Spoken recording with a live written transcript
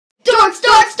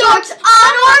Dorks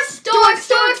on orcs! Dorks,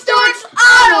 dorks, dorks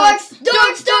on orcs!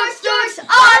 Dorks, dorks, dorks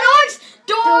on orcs!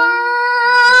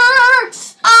 Dorks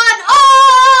on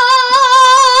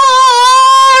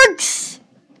orcs!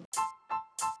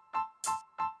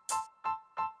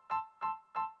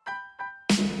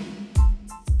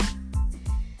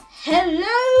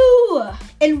 Hello!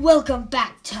 And welcome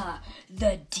back to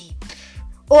The Deep.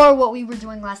 Or what we were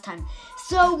doing last time.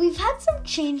 So we've had some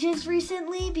changes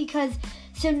recently because,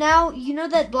 so now, you know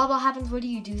that blah blah happens, what do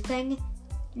you do thing?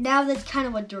 Now that's kind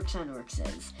of what Dorks on Orcs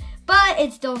is. But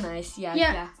it's still nice,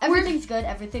 yeah. Everything's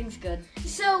good.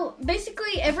 So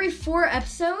basically every 4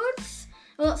 episodes,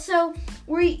 so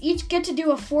we each get to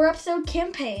do a 4-episode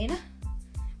campaign.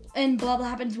 And blah blah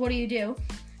happens, what do you do?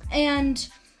 And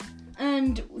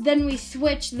then we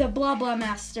switch the blah blah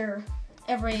master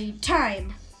every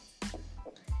time.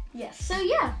 Yes. So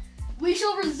yeah. We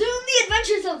shall resume the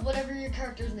adventures of whatever your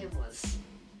character's name was.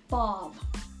 Bob.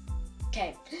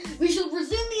 Okay. We shall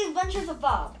resume the adventures of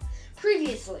Bob.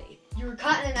 Previously, you were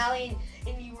caught in an alley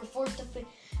and you were forced to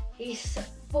face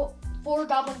 4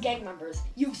 goblin gang members.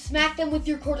 You smacked them with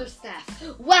your quarterstaff.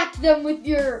 Whacked them with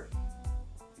your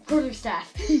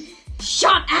quarterstaff.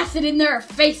 Shot acid in their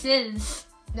faces.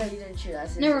 No, you didn't shoot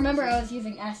acid. No, remember I was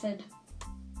using acid.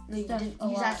 No, you didn't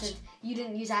use acid. You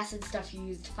didn't use acid stuff. You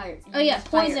used fire.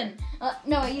 Poison.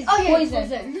 No, I used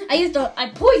poison. Poison.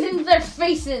 I poisoned their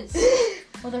faces.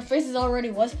 Well, their faces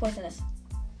already was poisonous.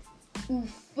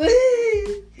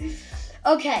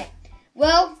 Okay.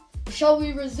 Well, shall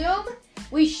we resume?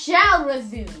 We shall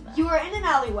resume. You were in an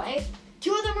alleyway.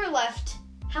 2 of them were left.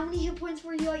 How many hit points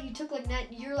were you at? You took like 9.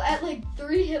 You're at like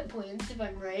 3 hit points, if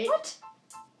I'm right. What?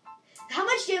 How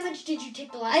much damage did you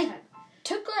take the last time?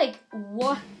 Took like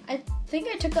what? I think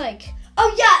I took like.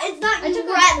 Oh yeah, it's not. You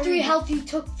were like at 3 health. You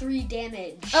took 3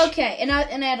 damage. Okay, and I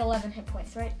had 11 hit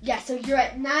points, right? Yeah, so you're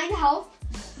at 9 health.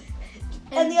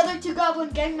 And the other 2 goblin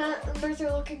gang members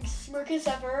are looking smirk as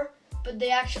ever, but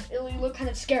they actually look kind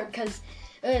of scared because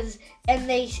it's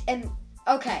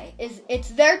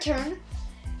their turn.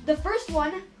 The first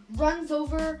one runs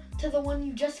over to the one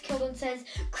you just killed and says,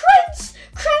 "Krantz,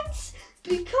 Krantz,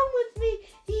 come with me,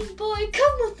 boy,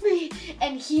 come with me."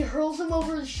 And he hurls him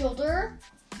over his shoulder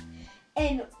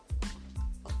and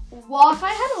walks. If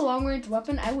I had a long range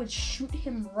weapon, I would shoot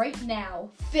him right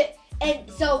now.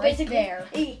 And so right basically, there.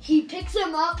 He picks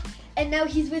him up, and now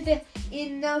he's within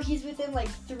like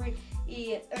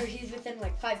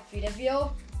 5 feet of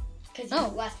you, because you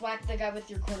last whacked the guy with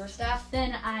your quarterstaff.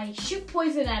 Then I shoot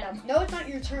poison at him. No, it's not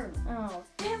your turn. Oh,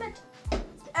 damn it!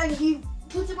 And he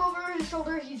puts him over his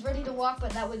shoulder. He's ready to walk,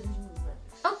 but that was his movement.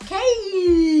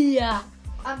 Okay.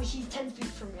 He's 10 feet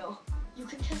from you. You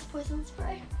can cast poison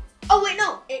spray. Oh wait,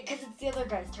 no, because it's the other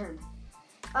guy's turn.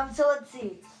 So let's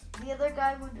see. The other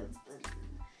guy would have been...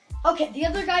 Okay, the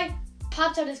other guy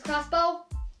pops out his crossbow,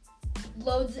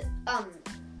 loads it,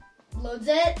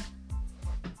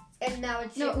 and now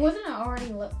it's... No, wasn't it already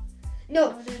loaded?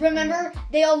 No, remember,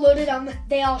 they all loaded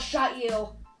they all shot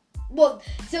you. Well,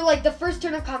 so like the first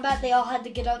turn of combat, they all had to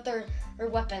get out their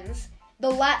weapons.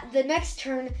 The next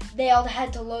turn, they all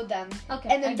had to load them. Okay.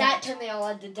 And then that turn, they all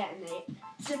had to detonate.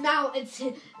 So now it's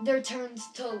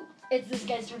this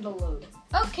guy's turn to load.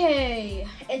 Okay.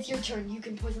 It's your turn. You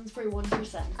can poison spray one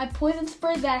person. I poison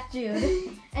spray that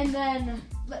dude. And then...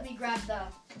 Let me grab the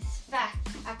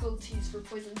faculties for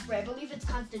poison spray. I believe it's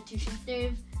Constitution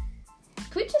save.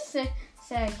 Could we just say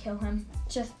I kill him?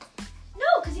 Just...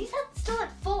 No, because he's still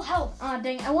at full health. Aw,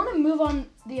 dang. I want to move on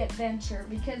the adventure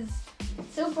because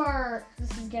so far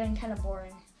this is getting kind of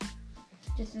boring.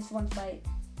 Just this one fight.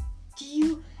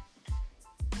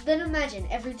 Then imagine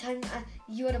every time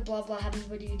you had a blah blah happens,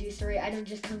 what do you do story? I don't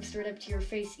just come straight up to your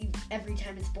face every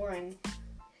time it's boring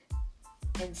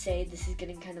and say, this is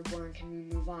getting kind of boring, can we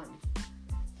move on?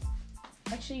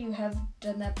 Actually, you have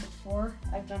done that before.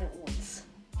 I've done it once.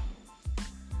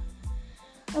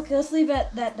 Okay, let's leave it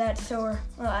at that so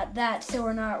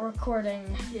we're not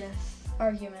recording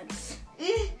arguments.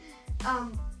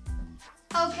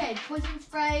 Okay, poison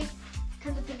spray.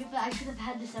 Come to think of it, I should have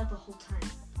had this out the whole time.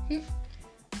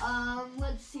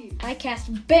 Let's see. I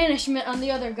cast banishment on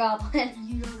the other goblin.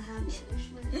 You don't have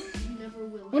banishment. You never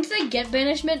will. Once I get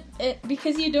banishment,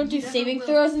 because you don't do saving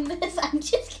throws in this, I'm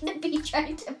just going to be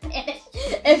trying to banish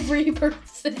every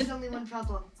person. There's only one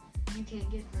problem. You can't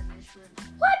get banishment.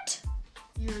 What?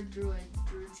 You're a druid.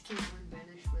 Druids can't win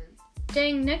banishment.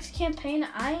 Dang, next campaign,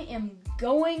 I am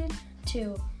going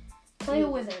to play a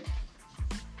wizard.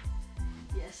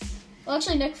 Yes. Well,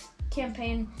 actually, next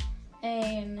campaign,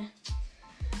 and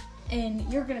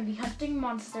you're gonna be hunting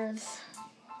monsters.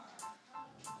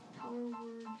 Power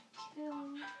word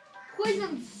kill.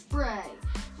 Poison spray.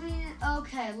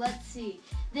 Okay, let's see.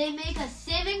 They make a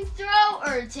saving throw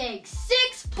or take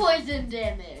 6 poison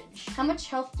damage. How much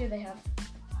health do they have?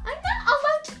 I'm not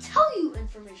allowed to tell you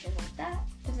information like that.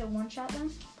 Is it one shot then?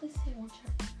 Please say one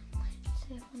shot.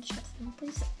 Say one shot then,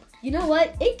 please. You know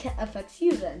what? It affects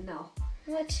you then. No.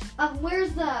 What?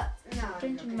 Where's the? No.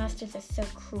 Drinking masters are so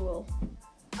cruel.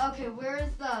 Okay,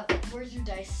 where's your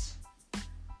dice?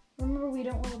 Remember, we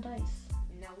don't roll dice.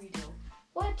 No, we do.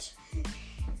 What?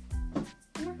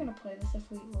 I'm not gonna play this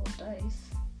if we roll dice.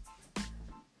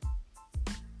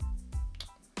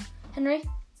 Henry?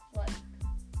 What?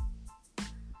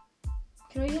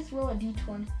 Can we just roll a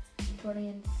d20? 20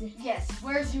 and see? Yes.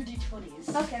 Where's your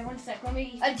d20s? Okay, one sec. Let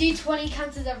me. A d20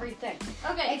 counts as everything.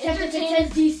 Okay, Except if it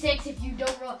says d6,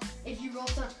 if you roll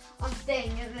some on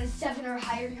thing and then 7 or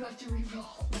higher, you have to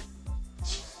re-roll.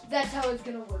 That's how it's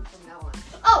gonna work from now on.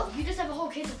 Oh, you just have a whole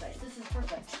case of dice. This is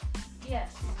perfect.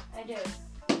 Yes, I do.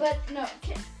 But no,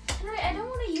 Henry, I don't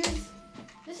want to use.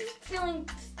 This is feeling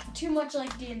too much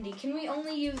like D&D. Can we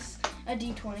only use a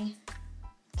d20?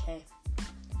 Okay.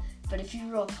 But if you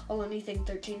roll anything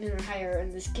 13 or higher,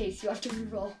 in this case, you have to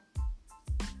re-roll.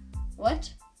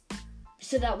 What?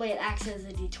 So that way it acts as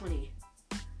a d20.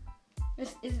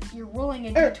 You're rolling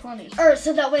a d20.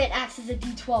 So that way it acts as a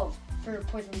d12 for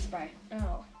poison spray.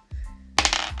 Oh.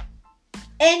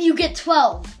 And you get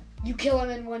 12. You kill him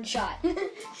in one shot.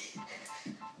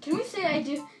 Can we say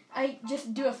I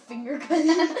just do a finger cut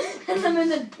and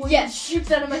then poison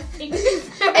shoots out of my face?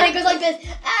 And it goes like this.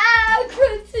 Ah,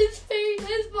 Prince's face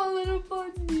has fallen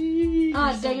upon me.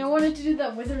 Ah, dang, I wanted to do the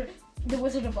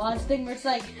Wizard of Oz thing where it's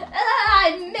like,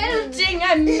 I'm melting.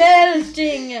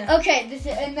 Okay,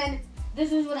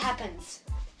 this is what happens.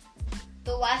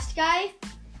 The last guy,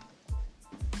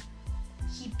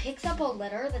 he picks up a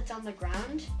letter that's on the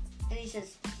ground, and he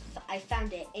says, I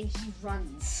found it, and he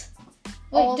runs.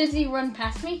 Wait, does he run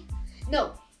past me?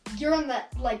 No, you're on the,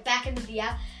 back into the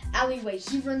alleyway.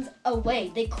 He runs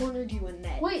away. They cornered you in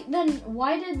there. Wait, then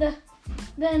why did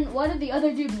the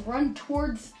other dude run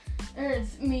towards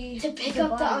me? To pick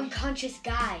up the unconscious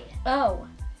guy. Oh.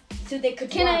 So they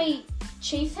could Can run. I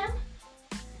chase him?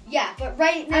 Yeah, but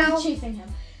right now... I'm chasing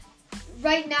him.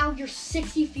 Right now, you're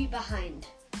 60 feet behind.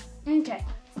 Okay.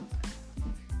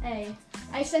 Hey,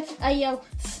 I yell,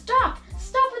 stop!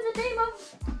 Stop in the name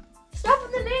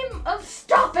of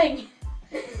stopping!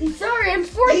 Sorry, I'm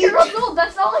 4 years old,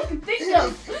 that's all I can think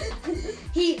of.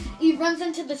 He runs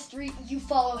into the street, you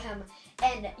follow him,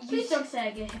 and you... Please don't say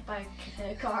I get hit by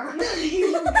a car.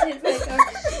 You don't get hit by a car.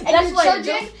 And That's you're why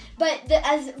charging, but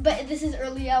this is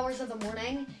early hours of the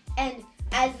morning, and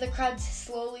as the crowds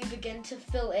slowly begin to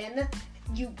fill in,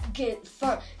 you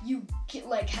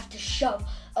have to shove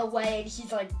away, and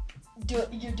he's like,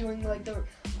 he's doing a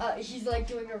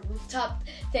rooftop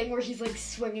thing where he's like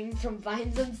swinging from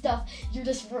vines and stuff. You're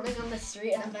just running on the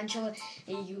street, and eventually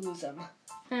you lose him.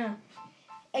 Huh.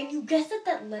 And you guess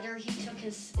that letter he took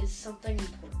is something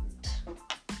important.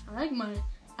 I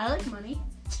like money.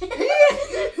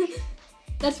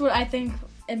 That's what I think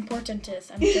important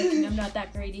is. I'm joking. I'm not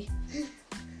that greedy.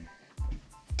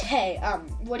 Okay,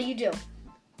 what do you do?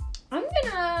 I'm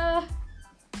gonna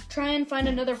try and find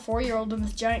another 4-year-old in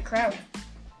this giant crowd.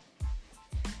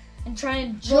 And try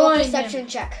and join Roll a perception him.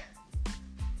 check.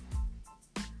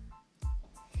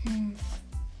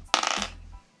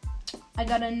 I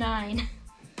got a 9.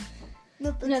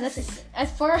 No, that's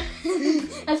as far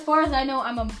as I know.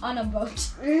 I'm on a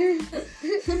boat.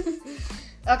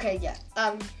 Okay, yeah.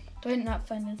 Do I not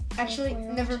find it? Actually,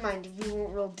 never mind. We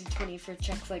won't roll d20 for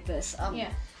checks like this.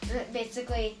 Yeah.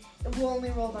 Basically, we'll only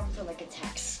roll them for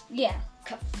attacks. Yeah.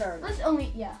 Fair enough.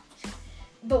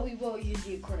 But we will use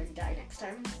the according die next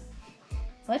time.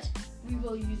 What? We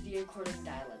will use the according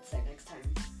die, let's say, next time.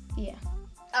 Yeah.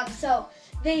 So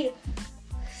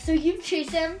you chase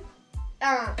him.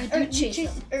 I do chase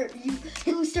him. Or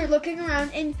you start looking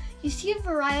around, and you see a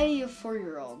variety of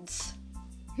 4-year-olds.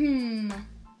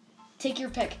 Take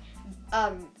your pick.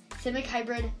 Simic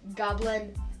hybrid,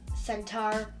 goblin,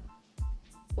 centaur,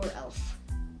 or elf.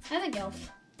 I think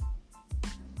elf.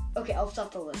 Okay, elf's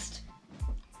off the list.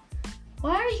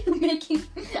 Why are you making...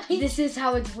 This is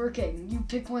how it's working. You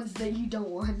pick ones that you don't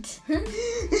want.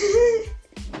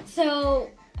 So,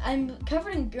 I'm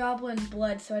covered in goblin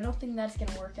blood, so I don't think that's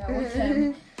gonna work out with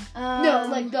him. All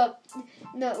the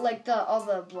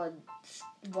blood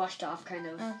washed off, kind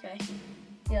of. Okay.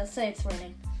 Yeah, let's say it's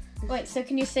raining. Wait, so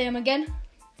can you say them again?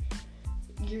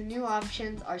 Your new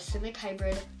options are Simic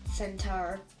hybrid,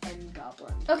 centaur, and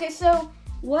goblin. Okay, so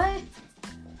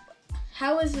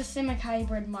how is the Simic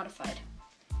hybrid modified?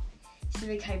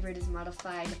 Simic hybrid is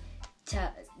modified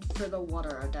for the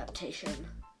water adaptation.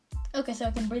 Okay, so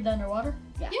I can breathe underwater?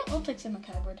 Yeah. Yeah, I'll take Simic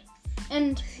Hybrid.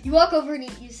 And You walk over and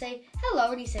you say,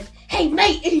 hello, and he says, hey,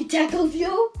 mate, and he tackles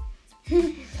you.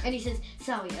 And he says,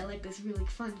 sorry, I like this really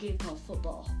fun game called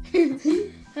football.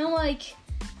 I'm like,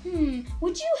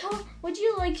 would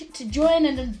you like to join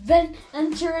an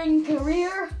adventuring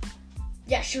career?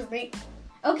 Yeah, sure, mate.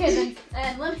 Okay, then,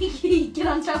 and let me get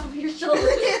on top of your shoulders.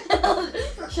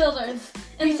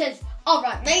 And he says, all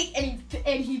right, mate, and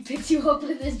he picks you up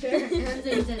with his bare hands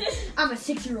and he says, I'm a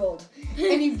 6-year-old.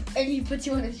 And he puts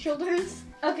you on his shoulders.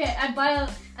 Okay, I'd buy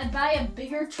a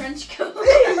bigger trench coat.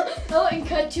 And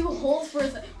cut 2 holes for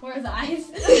his eyes.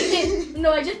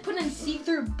 No, I just put in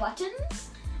see-through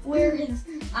buttons where his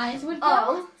eyes would go.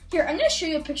 Oh. Here, I'm gonna show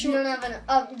you a picture. You don't have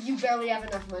enough. You barely have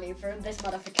enough money for this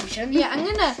modification. Yeah, I'm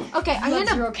gonna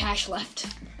 0 cash left.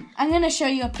 I'm gonna show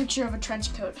you a picture of a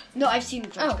trench coat. No, I've seen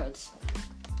trench coats.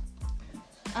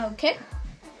 Okay.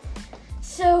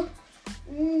 So,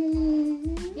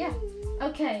 yeah.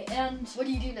 Okay, and What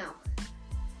do you do now?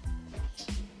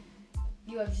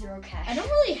 You have 0 cash. I don't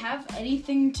really have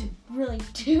anything to really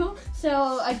do,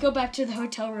 so I go back to the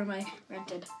hotel room I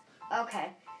rented.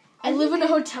 Okay. I live in a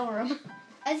hotel room.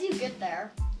 As you get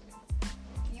there,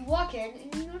 you walk in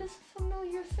and you notice a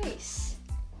familiar face.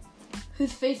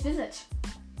 Whose face is it?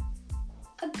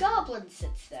 A goblin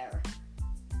sits there.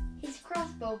 His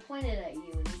crossbow pointed at you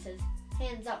and he says,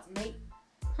 hands up, mate.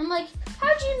 I'm like,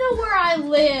 how'd you know where I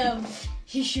live?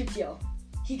 He shoots you.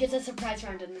 He gets a surprise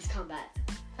round in this combat.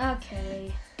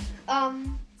 Okay.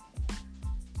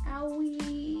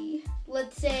 Owie.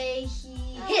 Let's say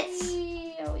he hits.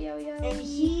 Owie. And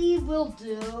he will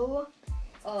do...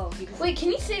 Oh, he doesn't. Wait, can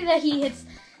you say that he hits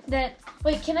that?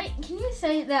 Wait, can you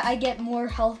say that I get more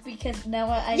health because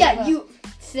now I have a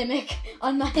Simic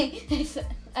on my...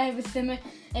 I have a Simic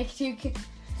too.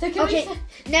 So can we say...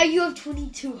 now you have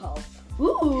 22 health.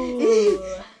 Ooh.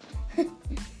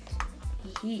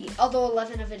 Although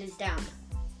 11 of it is down.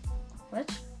 What?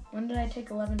 When did I take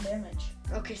 11 damage?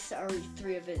 Okay, sorry,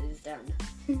 3 of it is down.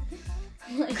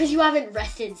 Because you haven't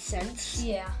rested since.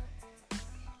 Yeah.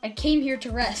 I came here to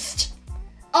rest.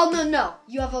 Oh no!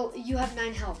 You have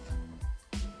 9 health.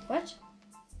 What?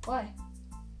 Why?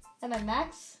 Am I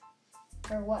max?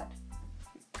 Or what?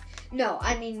 No,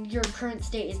 I mean your current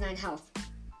state is 9 health.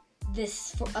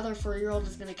 This other 4-year-old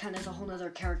is gonna count as a whole other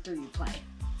character you play.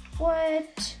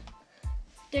 What?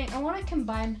 Dang, I want to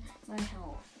combine my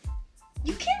health.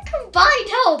 You can't combine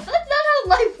health. That's not how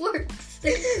life works.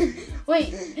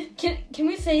 Wait, can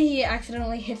we say he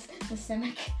accidentally hits the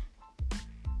Simic?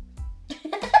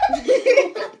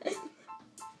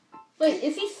 Wait,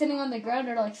 is he sitting on the ground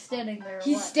or like standing there? Or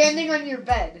He's what? standing on your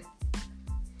bed.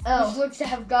 Oh, Which looks to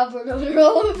have goblin odor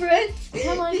all over it.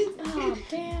 I'm like, oh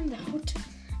damn, the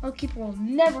hotel keeper will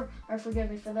never forgive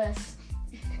me for this.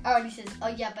 Oh, and he says, oh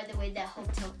yeah, by the way, that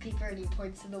hotel keeper, and he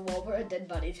points to the wall where a dead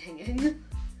body's hanging.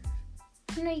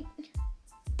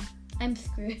 I'm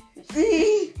screwed.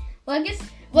 Well, I guess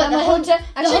Well, the hotel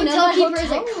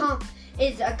keeper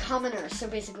is a commoner, so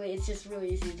basically it's just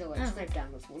really easy to snipe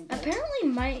down with one bolt. Apparently,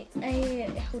 my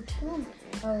hotel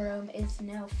room is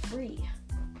now free.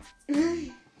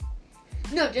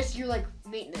 No, just your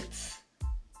maintenance.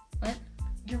 What?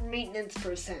 Your maintenance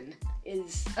person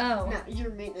is. Oh. No,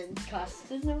 your maintenance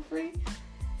cost is now free.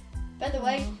 By the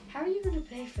way, how are you going to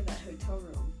pay for that hotel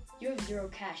room? You have 0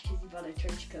 cash because you bought a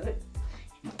trench coat.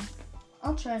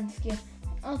 I'll try and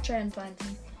find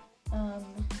some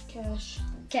cash.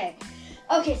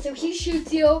 Okay, so he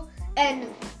shoots you, and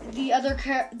the other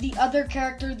character, the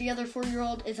other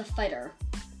 4-year-old, is a fighter.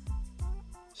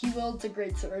 He wields a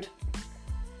greatsword.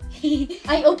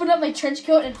 I open up my trench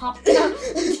coat and hop down.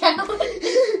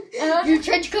 Your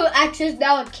trench coat acts as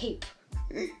now a cape.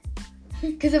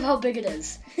 Because of how big it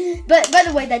is. But, by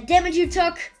the way, that damage you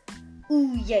took,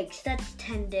 ooh, yikes, that's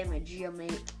 10 damage, you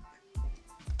mate.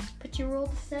 But you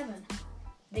rolled a 7.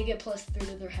 They get +3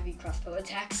 to their heavy crossbow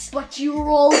attacks. But you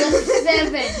rolled a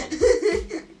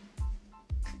 7.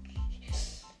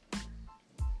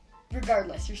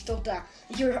 Regardless, you're still down.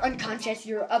 You're unconscious.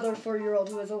 Your other 4-year-old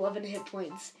who has 11 hit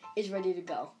points is ready to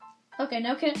go. Okay,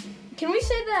 now can we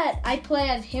say that I play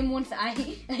as him once I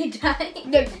die?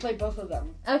 No, you play both of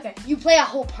them. Okay. You play a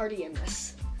whole party in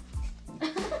this.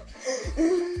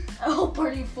 A whole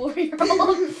party of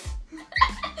 4-year-olds.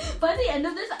 By the end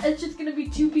of this, it's just gonna be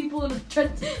 2 people in a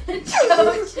trench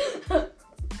coat.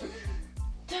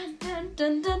 Dun, dun,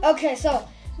 dun, dun. Okay, so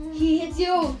he hits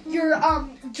you. Your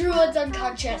druid's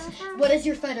unconscious. What does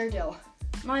your fighter do?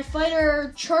 My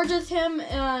fighter charges him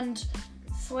and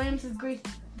slams his great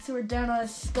sword down on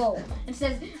his skull and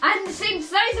says, "I'm the same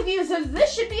size of you, so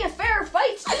this should be a fair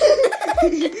fight."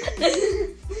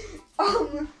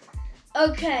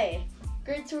 Okay.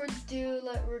 Great swords do,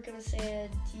 we're gonna say a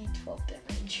D12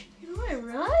 damage. You know what I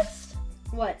realized?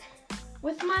 What?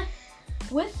 With my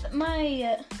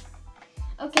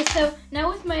okay, so now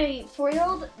with my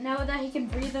 4-year-old, now that he can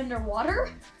breathe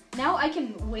underwater, now I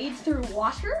can wade through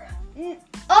water.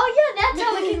 Oh yeah, that's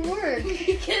how it can work.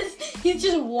 Because he's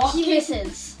just walking. He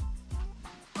misses.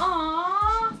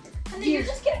 Aww. And then you're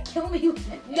just gonna kill me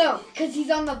with it. No, because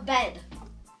he's on the bed.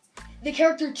 The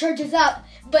character charges up,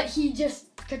 but he just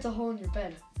gets a hole in your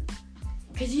bed.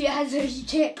 Because he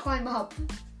can't climb up.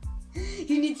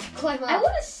 He needs to climb up. I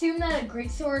would assume that a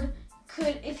greatsword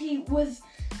could, if he was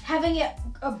having it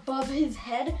above his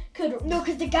head, could... No,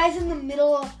 because the guy's in the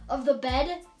middle of the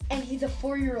bed, and he's a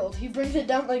 4-year-old. He brings it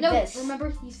down like this. No,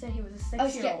 remember you said he was a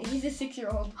 6-year-old. Oh, yeah, he's a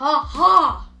 6-year-old. Ha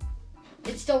ha!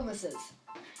 It still misses.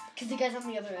 Because the guy's on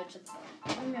the other edge of the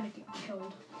bed. I'm gonna get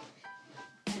killed.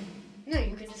 No,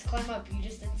 you can just climb up. You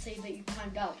just didn't say that you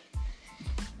climbed up.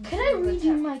 Could I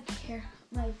redo my turn?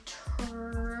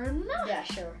 Yeah,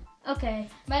 sure. Okay,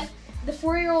 but the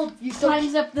 4-year-old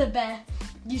climbs up the bed.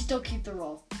 You still keep the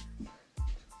roll.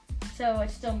 So it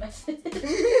still misses. But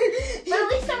at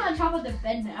least I'm on top of the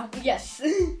bed now. Yes.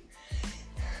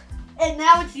 And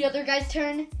now it's the other guy's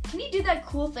turn. Can you do that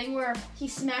cool thing where he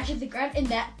smashes the ground and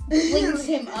that flings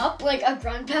him up? Like a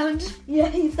ground pound? Yeah,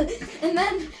 he's like, and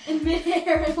then in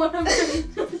midair, one of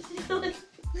them.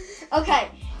 Okay,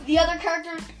 the other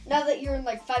character, now that you're in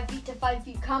like 5 feet to 5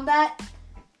 feet combat,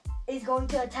 is going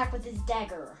to attack with his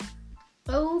dagger.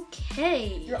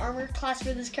 Okay. Your armor class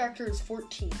for this character is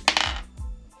 14.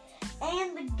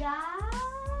 And the guy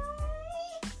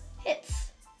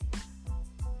hits.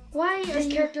 Why This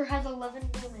character has 11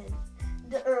 damage.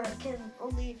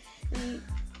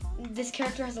 This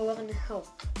character has 11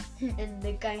 health. And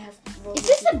the guy has... Is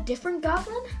this a different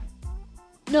goblin?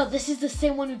 No, this is the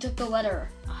same one who took the letter.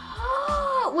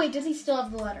 Oh, wait, does he still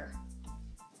have the letter?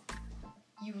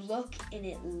 You look, and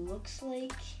it looks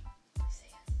like...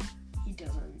 He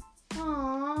doesn't.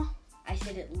 Aww. I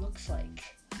said it looks like.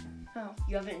 Oh.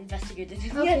 You haven't investigated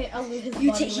him Okay, yet. I'll leave his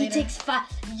body He later. takes 5.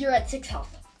 You're at 6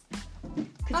 health. Okay.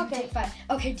 You take 5.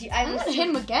 Okay, I'm gonna hit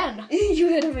him again. You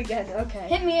hit him again, okay.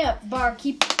 Hit me up,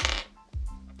 barkeep.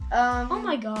 Oh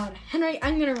my god. Henry,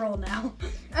 I'm gonna roll now.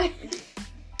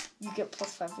 You get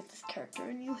 +5 with this character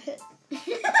and you hit.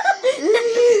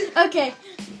 Okay.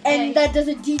 And that does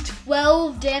a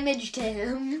D12 damage to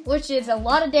him. Which is a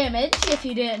lot of damage, if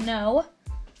you didn't know.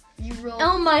 You roll.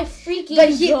 Oh my freaking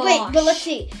gosh. gosh. But let's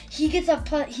see. He gets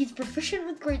he's proficient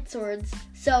with great swords,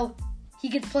 so he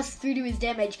gets +3 to his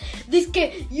damage. This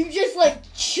guy, you just like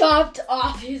chopped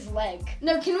off his leg.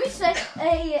 No, can we say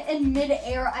in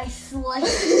midair I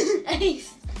sliced I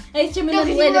hit him and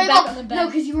then landed back on the bed? No,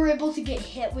 because you were able to get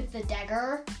hit with the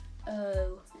dagger.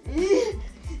 Oh.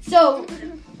 So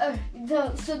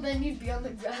then you'd be on the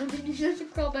ground and you'd have to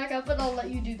crawl back up, and I'll let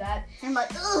you do that. I'm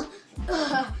like,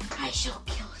 I shall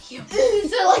kill you.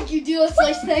 So like you do a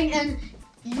slice thing and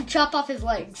you chop off his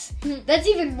legs. That's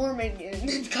even more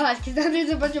minions cost, because now there's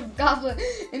a bunch of goblins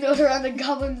in order on the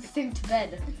goblin synced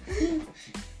bed.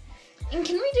 And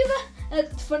can we do that?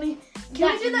 That's funny.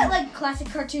 Can we do that like classic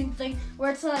cartoon thing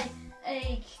where it's like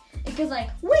it goes like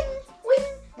wing wing,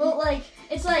 but like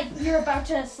it's like you're about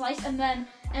to slice and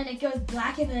it goes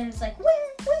black and then it's like wing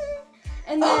wing,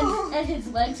 and then and his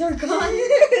legs are gone.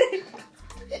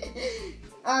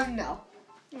 No.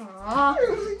 Aww.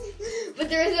 But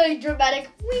there is a dramatic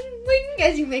wing wing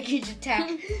as you make each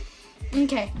attack.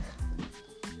 Okay.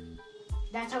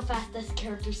 That's how fast this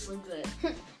character slings it.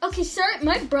 Okay, sorry,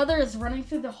 my brother is running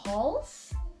through the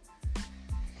halls.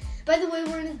 By the way,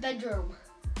 we're in his bedroom.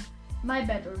 My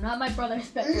bedroom, not my brother's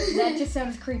bedroom. That just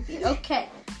sounds creepy. Okay.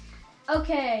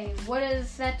 Okay, what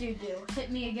does that dude do?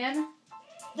 Hit me again?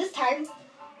 This time,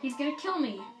 he's gonna kill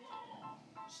me.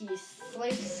 He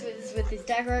slices with his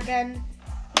dagger again.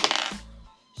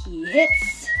 He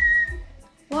hits.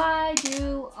 Why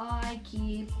do I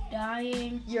keep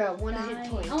dying? You're at 1 hit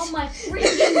point. Oh my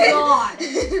freaking god!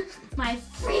 My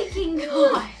freaking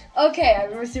god! Okay,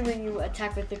 I'm assuming you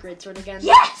attack with the greatsword again.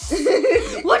 Yes!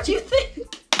 What do you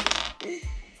think?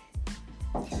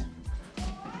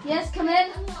 Yes, come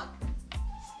in.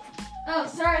 Oh,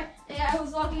 sorry. Yeah, I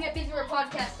was locking up because we were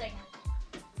podcasting.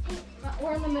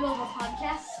 We're in the middle of a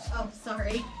podcast. Oh,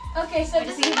 sorry. Okay, so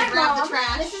this is my mom.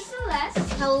 This is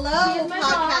Celeste. Hello, She is my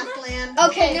podcast mom. land.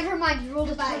 Okay, never mind. You rolled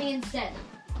a 20 instead.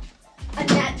 A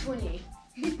nat 20.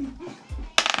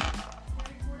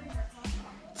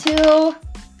 2.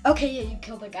 Okay, yeah, you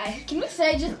killed the guy. Can we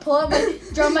say I just pull out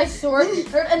draw my sword,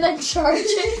 and then charge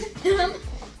him?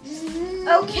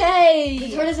 Okay.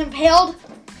 The sword is impaled,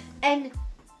 and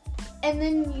And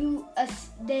then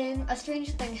then a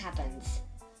strange thing happens.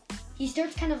 He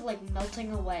starts kind of like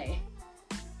melting away.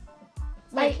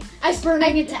 Like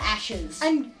burning into ashes.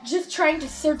 I'm just trying to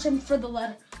search him for the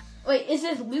letter. Wait, is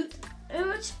his loot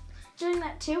doing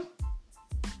that too?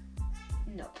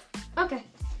 Nope. Okay.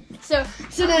 So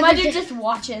now my the dude just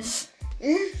watches.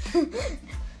 He's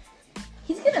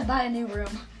gonna buy a new room.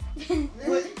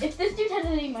 If this dude has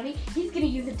any money, he's gonna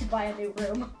use it to buy a new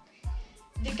room.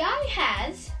 The guy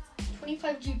has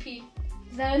 25 GP.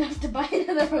 Is that enough to buy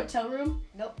another hotel room?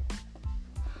 Nope.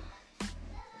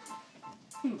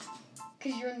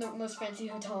 Because you're in the most fancy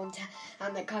hotel in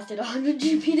town that costed 100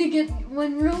 GP to get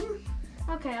one room.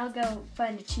 Okay, I'll go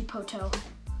find a cheap hotel.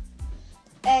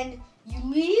 And you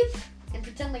leave and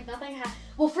pretend like nothing happened.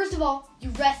 Well, first of all, you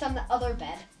rest on the other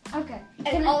bed. Okay.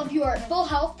 And all of you are at full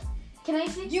health. Can I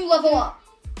see? You level up.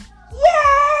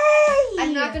 Yay!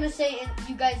 I'm not going to say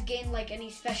you guys gain like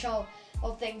any special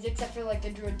things except for like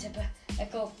the druid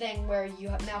typical thing where you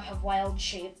now have wild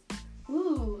shape.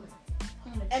 Ooh.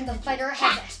 And the fighter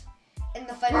has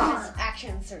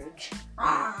action surge.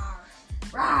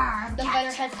 The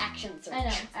fighter has action surge. I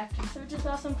know, action surge is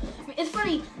awesome. I mean, it's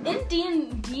funny, in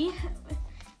D&D,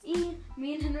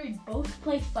 me and Henry both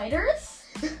play fighters.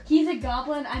 He's a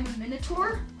goblin, I'm a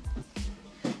minotaur.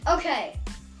 Okay,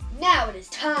 now it is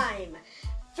time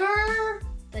for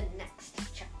the next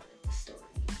chapter of the story.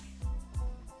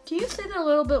 Can you say that a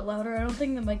little bit louder? I don't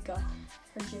think the mic got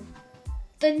hurt you.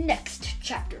 The next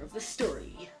chapter of the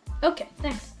story. Okay,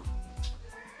 thanks.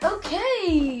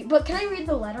 Okay, but can I read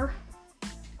the letter?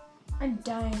 I'm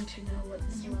dying to know what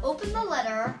this is. You open the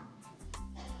letter,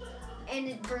 and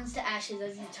it burns to ashes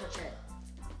as you touch it.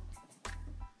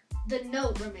 The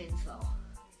note remains, though.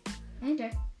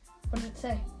 Okay. What did it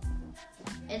say?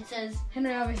 It says...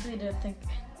 Henry obviously didn't think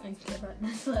about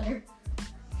this letter.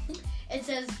 It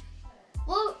says,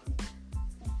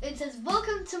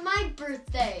 welcome to my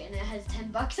birthday, and it has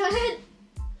 $10 on it.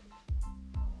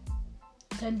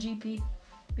 10 GP.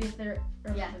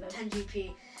 Yeah, 10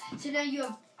 GP. So now you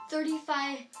have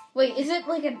 35... Wait, is it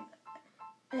like a...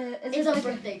 it's a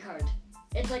birthday card.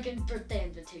 It's like a birthday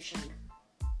invitation.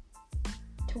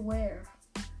 To where?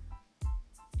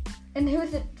 And who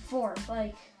is it for?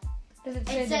 Like, does it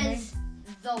say it the name? says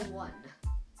the one.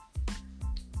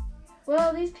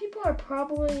 Well, these people are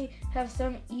probably have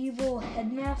some evil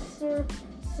headmaster,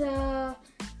 so...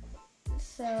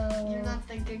 You're not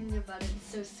thinking about it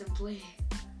so simply.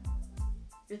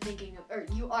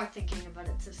 You are thinking about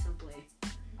it so simply.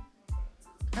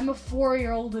 I'm a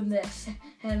 4-year-old in this,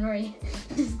 Henry.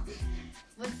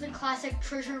 What's the classic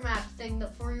treasure map thing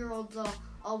that 4-year-olds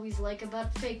always like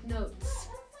about fake notes?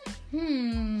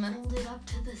 Hold it up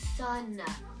to the sun.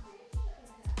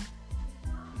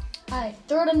 I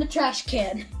throw it in the trash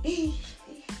can. Hold it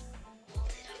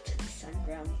up to the sun,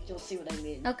 Graham. You'll see what I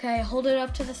mean. Okay, hold it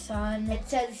up to the sun. It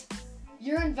says,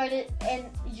 you're invited, and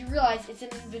you realize it's an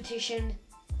invitation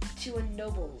to a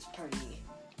noble's party.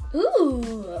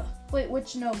 Ooh! Wait,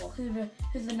 which noble?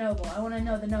 Who's the noble? I want to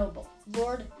know the noble.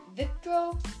 Lord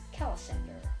Victor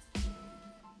Calisander.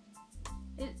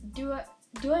 Do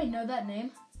I know that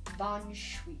name? Von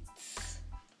Schweetz.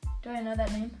 Do I know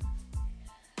that name?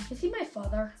 Is he my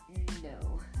father?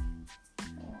 No.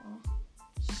 Aww.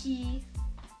 He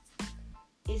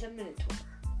is a minotaur.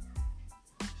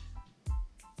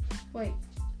 Wait,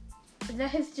 is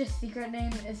that his just secret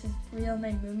name? Is his real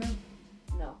name Moo?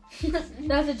 No.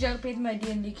 That's a joke because my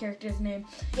D&D character's name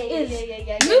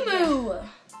Yeah. Moo.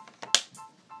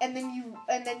 And then you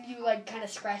like kind of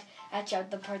scratch out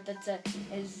the part that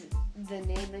is the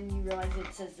name, and you realize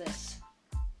it says this: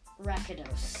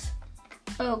 Rakidos.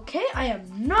 Okay, I am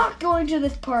not going to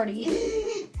this party.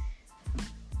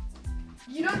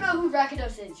 You don't know who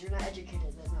Rakidos is. You're not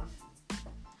educated enough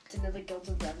to know the Guilds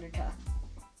of Ravnica.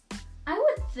 I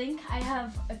would think I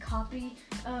have a copy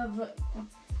of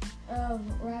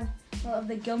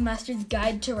the Guildmaster's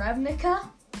Guide to Ravnica.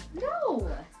 No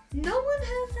one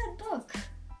has that book.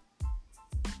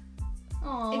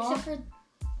 Aww. Except for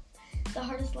the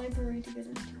hardest library to get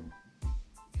into.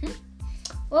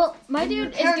 Well, my And your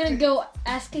dude is gonna character. go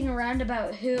asking around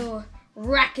about who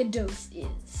Rakidos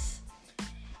is.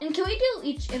 And can we do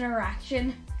each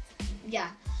interaction? Yeah.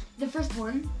 The first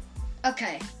one.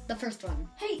 Okay, the first one.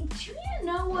 Hey, do you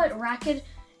know who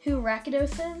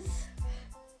Rakidos is?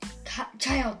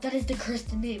 Child, that is the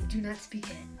cursed name. Do not speak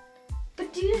it.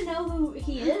 But do you know who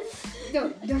he is?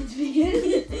 No, don't speak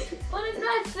it. But I'm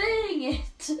not saying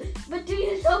it. But do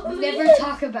you know who Never he is?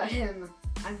 talk about him.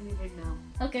 I don't even know.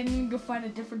 Okay, I'm gonna go find a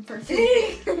different person.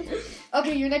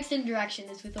 Okay, your next interaction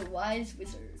is with a wise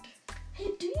wizard.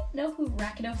 Hey, do you know who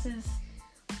Rakidos is?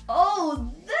 Oh,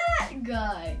 that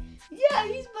guy. Yeah,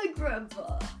 he's my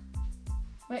grandpa.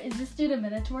 Wait, is this dude a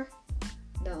Minotaur?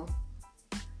 No.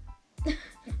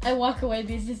 I walk away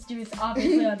because this dude is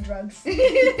obviously on drugs.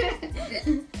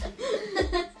 The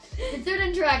third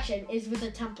interaction is with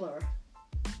a Templar.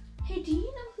 Hey, do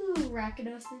you know who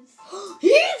Rakdos is?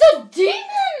 He's a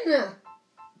demon!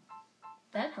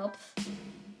 That helps.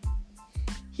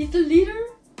 He's the leader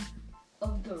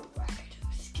of the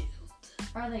Rakdos Guild.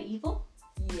 Are they evil?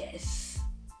 Yes.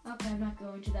 Okay, I'm not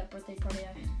going to that birthday party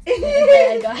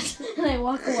I got. And I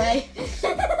walk away.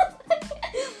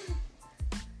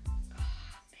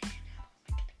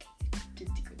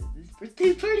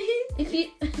 Birthday party?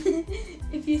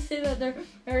 If you say that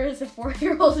there is a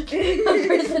 4-year-old a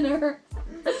prisoner.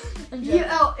 And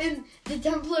the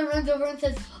Templar runs over and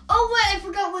says, "Oh wait, I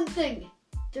forgot one thing.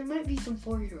 There might be some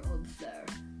 4-year-olds there."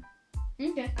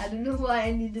 Okay. I don't know why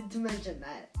I needed to mention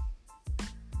that.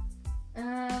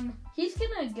 He's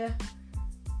gonna go.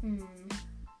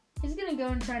 He's gonna go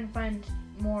and try and find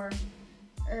more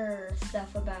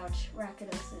stuff about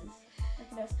Rakdos.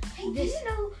 Hey, do you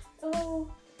know?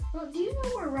 Do you know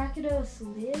where Rakdos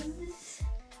lives?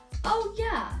 Oh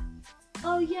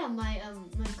yeah, my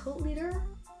cult leader.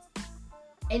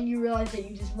 And you realize that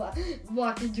you just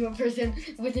walked into a person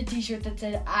with a T-shirt that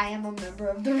said, "I am a member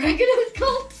of the Rakdos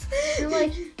cult." You're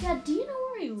like, yeah. Do you know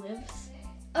where he lives?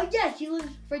 Oh yeah, he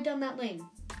lives right down that lane.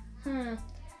 Huh.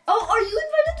 Oh, are you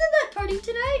invited to that party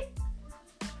tonight?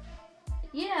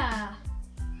 Yeah.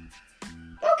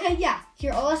 Okay, yeah.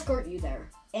 Here, I'll escort you there.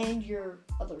 And your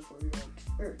other 4-year-old,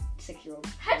 or 6-year-old.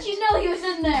 How'd you know he was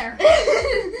in there?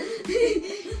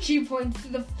 She points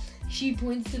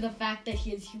to the fact that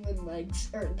he has human legs,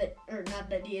 or not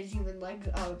that he has human legs,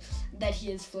 that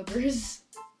he has flippers.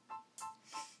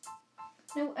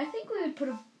 No, I think we would put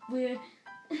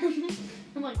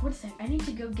I'm like, what's that? I need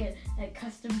to go get a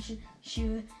custom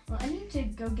shoe. Well, I need to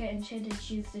go get enchanted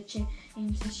shoes to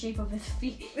change the shape of his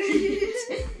feet.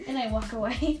 And I walk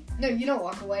away. No, you don't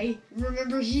walk away.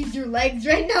 Remember, he's your legs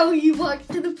right now. He walks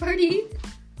to the party.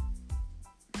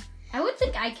 I would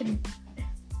think I can.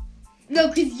 No,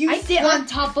 because you sit on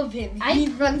top of him. He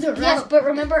runs around. Yes, but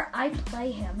remember, I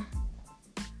play him.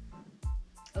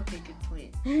 Okay, good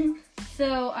point.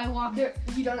 So I walk.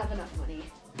 You don't have enough money.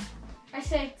 I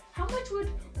say, how much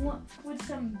would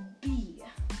some be?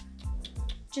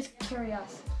 Just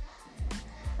curiosity.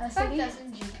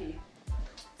 5,000 GP.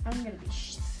 I'm gonna be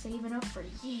saving up for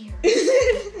years.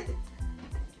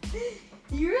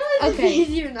 You realize it's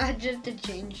easier not just to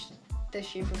change the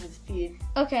shape of his feet.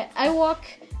 Okay, I walk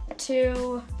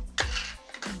to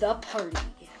the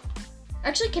party.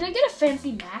 Actually, can I get a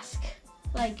fancy mask?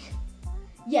 Like,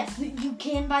 yes, you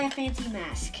can buy a fancy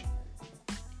mask.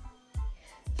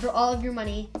 For all of your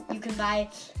money, you can buy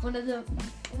one of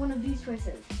these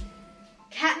choices: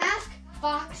 cat mask,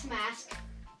 fox mask,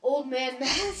 old man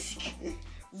mask,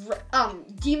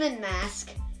 demon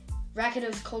mask,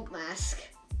 Rakdos cult mask,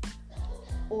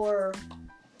 or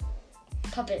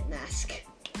puppet mask.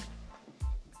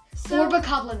 Or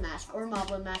Bokoblin mask, or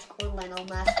Moblin mask, or Lionel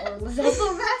mask, or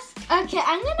Lizalfo mask. Okay,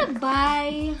 I'm gonna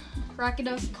buy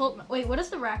Rakdos cult. Wait, what does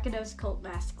the Rakdos cult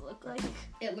mask look like?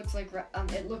 It looks like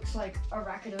a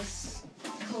Rakdos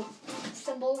cult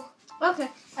symbol. Okay,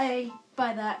 I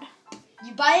buy that.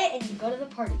 You buy it and you go to the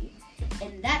party,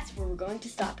 and that's where we're going to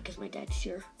stop because my dad's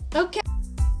here. Okay.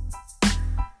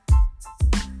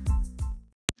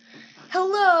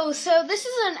 Hello, so this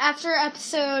is an after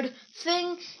episode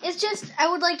thing. It's just, I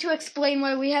would like to explain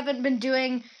why we haven't been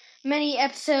doing many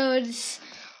episodes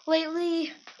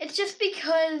lately. It's just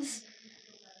because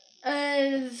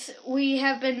as we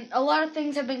have been, a lot of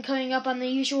things have been coming up on the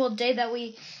usual day that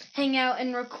we hang out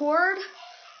and record,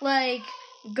 like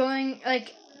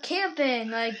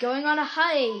camping, like going on a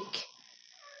hike.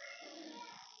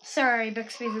 Sorry,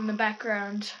 Bixby's in the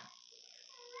background.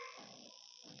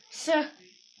 So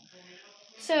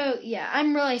yeah,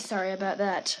 I'm really sorry about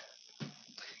that.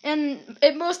 And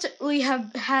it mostly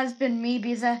has been me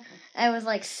because I was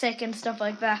like sick and stuff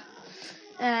like that.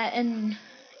 And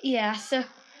yeah, so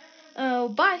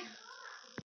bye.